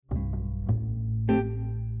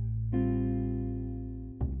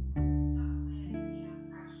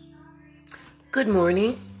Good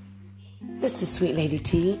morning. This is Sweetlady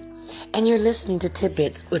T, and you're listening to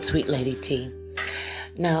Tidbits with Sweetlady T.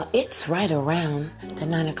 Now, it's right around the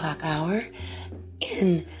 9 o'clock hour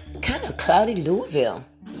in kind of cloudy Louisville.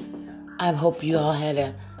 I hope you all had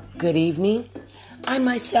a good evening. I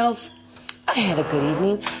had a good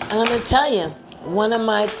evening. And I'm going to tell you, one of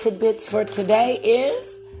my tidbits for today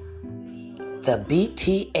is the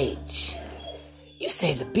BTH. You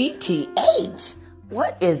say the BTH?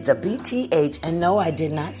 What is the BTH? And no, I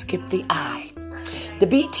did not skip the I. The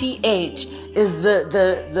BTH is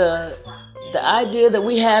the idea that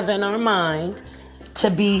we have in our mind to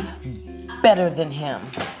be better than him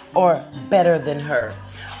or better than her.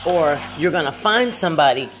 Or you're going to find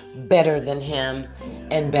somebody better than him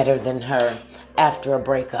and better than her after a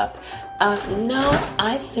breakup. No,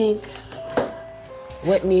 I think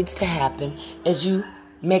what needs to happen is you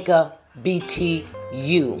make a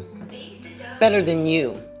BTU. Better than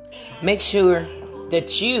you. Make sure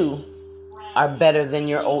that you are better than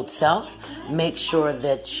your old self. Make sure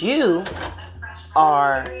that you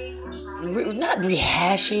are not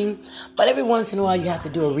rehashing, but every once in a while you have to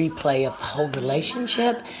do a replay of the whole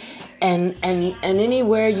relationship. And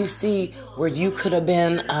anywhere you see where you could have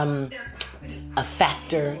been a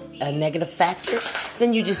negative factor,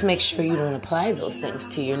 then you just make sure you don't apply those things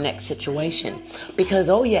to your next situation.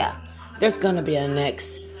 Because, there's going to be a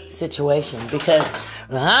next situation, because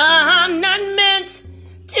I'm not meant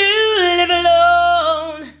to live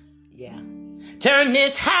alone. Turn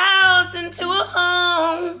this house into a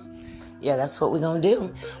home. That's what we're going to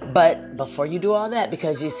do. But before you do all that,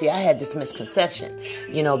 because you see, I had this misconception,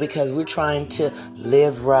 because we're trying to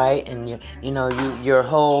live right, and your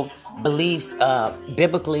whole beliefs,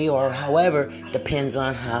 biblically or however, depends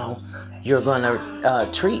on how you're going to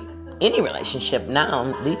treat any relationship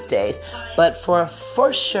now these days. But for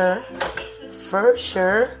sure,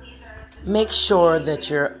 make sure that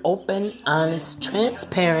you're open, honest,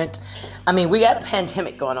 transparent. I mean, we got a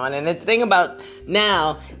pandemic going on, and the thing about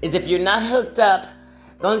now is if you're not hooked up,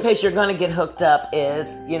 the only place you're going to get hooked up is,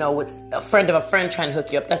 with a friend of a friend trying to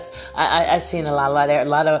hook you up. That's I've seen a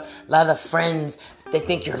lot of friends. They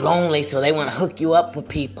think you're lonely, so they want to hook you up with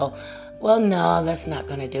people. Well, no, that's not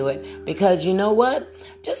going to do it, because you know what?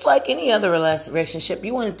 Just like any other relationship,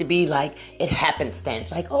 you want it to be like it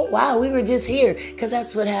happenstance. Like, oh, wow, we were just here, because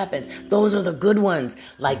that's what happens. Those are the good ones.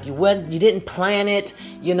 Like you didn't plan it.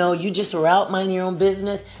 You just were out minding your own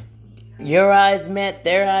business. Your eyes met,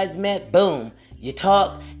 their eyes met, boom. You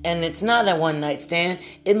talk, and it's not a one-night stand.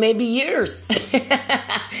 It may be years.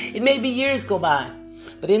 It may be years go by.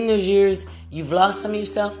 But in those years, you've lost some of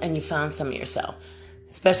yourself and you found some of yourself.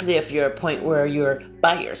 Especially if you're at a point where you're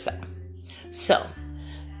by yourself. So,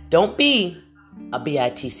 don't be a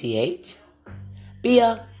BITCH. Be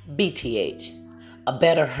a BTH. A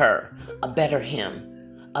better her. A better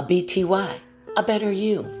him. A BTY. A better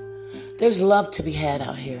you. There's love to be had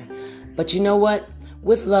out here. But you know what?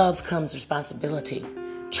 With love comes responsibility.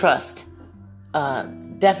 Trust.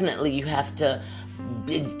 Definitely you have to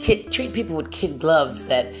treat people with kid gloves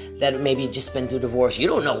that maybe just been through divorce. You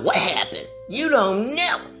don't know what happened. You don't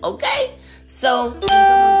know, okay? So when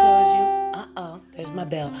someone tells you, there's my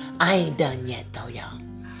bell. I ain't done yet though, y'all.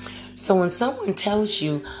 So when someone tells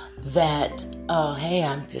you that, hey,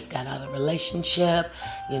 I just got out of a relationship,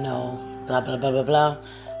 blah, blah, blah, blah, blah.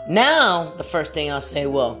 Now, the first thing I'll say,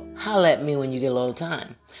 well, holler at me when you get a little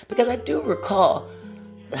time. Because I do recall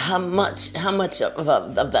how much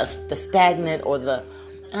of the stagnant, or the,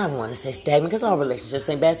 I don't want to say stagnant, because all relationships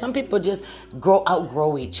ain't bad. Some people just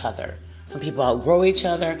outgrow each other. Some people outgrow each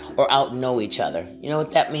other or outknow each other. You know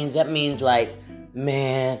what that means? That means like,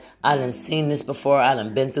 man, I done seen this before. I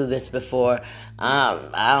done been through this before. I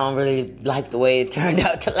don't really like the way it turned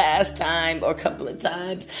out the last time or a couple of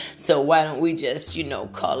times. So why don't we just,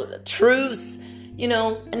 call it a truce?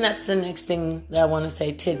 And that's the next thing that I want to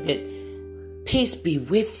say, tidbit. Peace be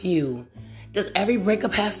with you. Does every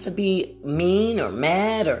breakup has to be mean or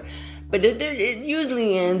mad? But it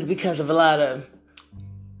usually ends because of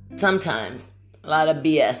sometimes a lot of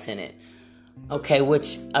BS in it. Okay,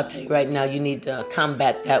 which I'll tell you right now, you need to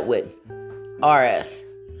combat that with RS.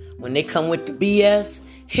 When they come with the BS,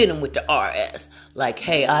 hit them with the RS. Like,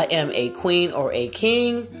 hey, I am a queen or a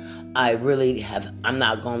king. I'm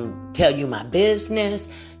not going to tell you my business.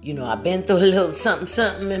 I've been through a little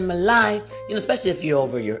something in my life. Especially if you're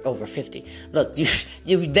over 50. Look,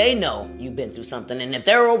 they know you've been through something. And if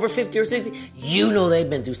they're over 50 or 60, they've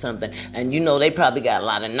been through something. And they probably got a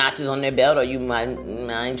lot of notches on their belt. Or I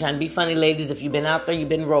ain't trying to be funny, ladies. If you've been out there, you've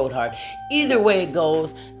been rode hard. Either way it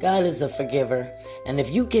goes, God is a forgiver. And if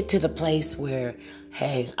you get to the place where,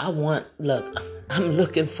 hey, I'm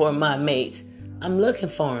looking for my mate. I'm looking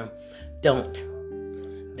for him.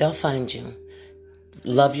 Don't. They'll find you.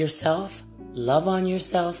 Love yourself. Love on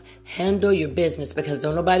yourself. Handle your business, because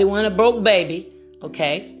don't nobody want a broke baby.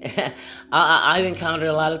 Okay? I've encountered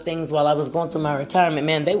a lot of things while I was going through my retirement.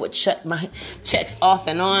 Man, they would shut my checks off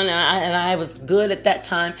and on. And I was good at that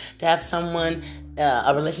time to have someone,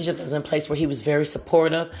 a relationship that was in place where he was very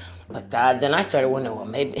supportive. But God, then I started wondering, well,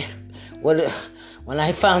 maybe, when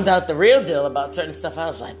I found out the real deal about certain stuff, I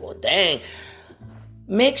was like, well, dang.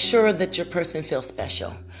 Make sure that your person feels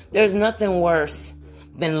special. There's nothing worse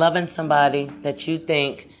than loving somebody that you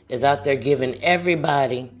think is out there giving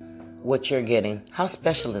everybody what you're getting. How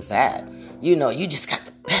special is that? You know, you just got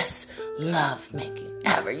the best love making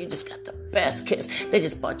ever. You just got the best kiss. They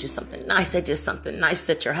just bought you something nice. They just something nice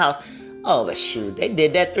at your house. Oh, but shoot, they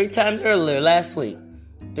did that 3 times earlier last week.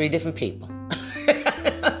 3 different people.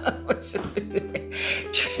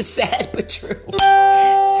 Sad but true.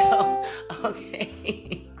 So,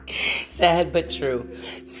 okay. Sad but true.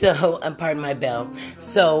 So, pardon my bell.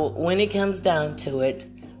 So, when it comes down to it,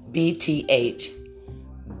 BTH.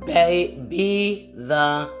 Be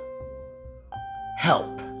the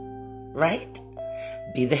help. Right?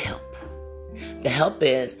 Be the help. The help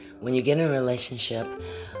is when you get in a relationship,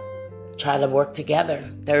 try to work together.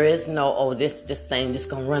 There is no, this thing just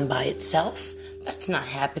gonna run by itself. That's not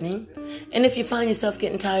happening. And if you find yourself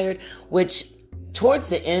getting tired, which towards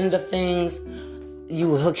the end of things, you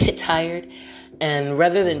will get tired. And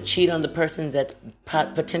rather than cheat on the person that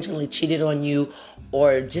potentially cheated on you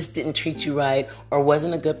or just didn't treat you right or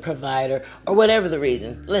wasn't a good provider or whatever the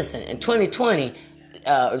reason, listen, in 2020,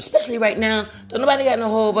 especially right now, don't nobody got no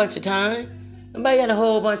whole bunch of time. Nobody got a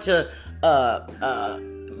whole bunch of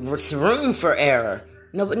room for error.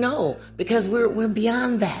 No, because we're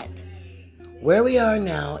beyond that. Where we are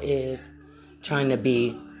now is trying to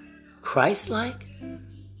be Christ-like,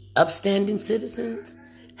 upstanding citizens,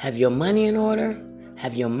 have your money in order,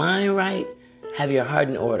 have your mind right, have your heart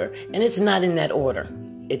in order. And it's not in that order.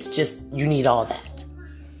 It's just you need all that.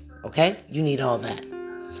 Okay? You need all that.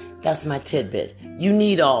 That's my tidbit. You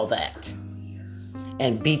need all that.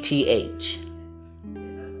 And BTH.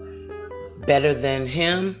 Better than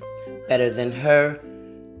him, better than her,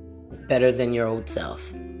 better than your old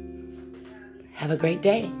self. Have a great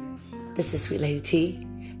day. This is Sweetlady T,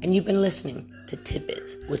 and you've been listening to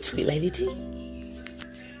Tidbits with Sweetlady T.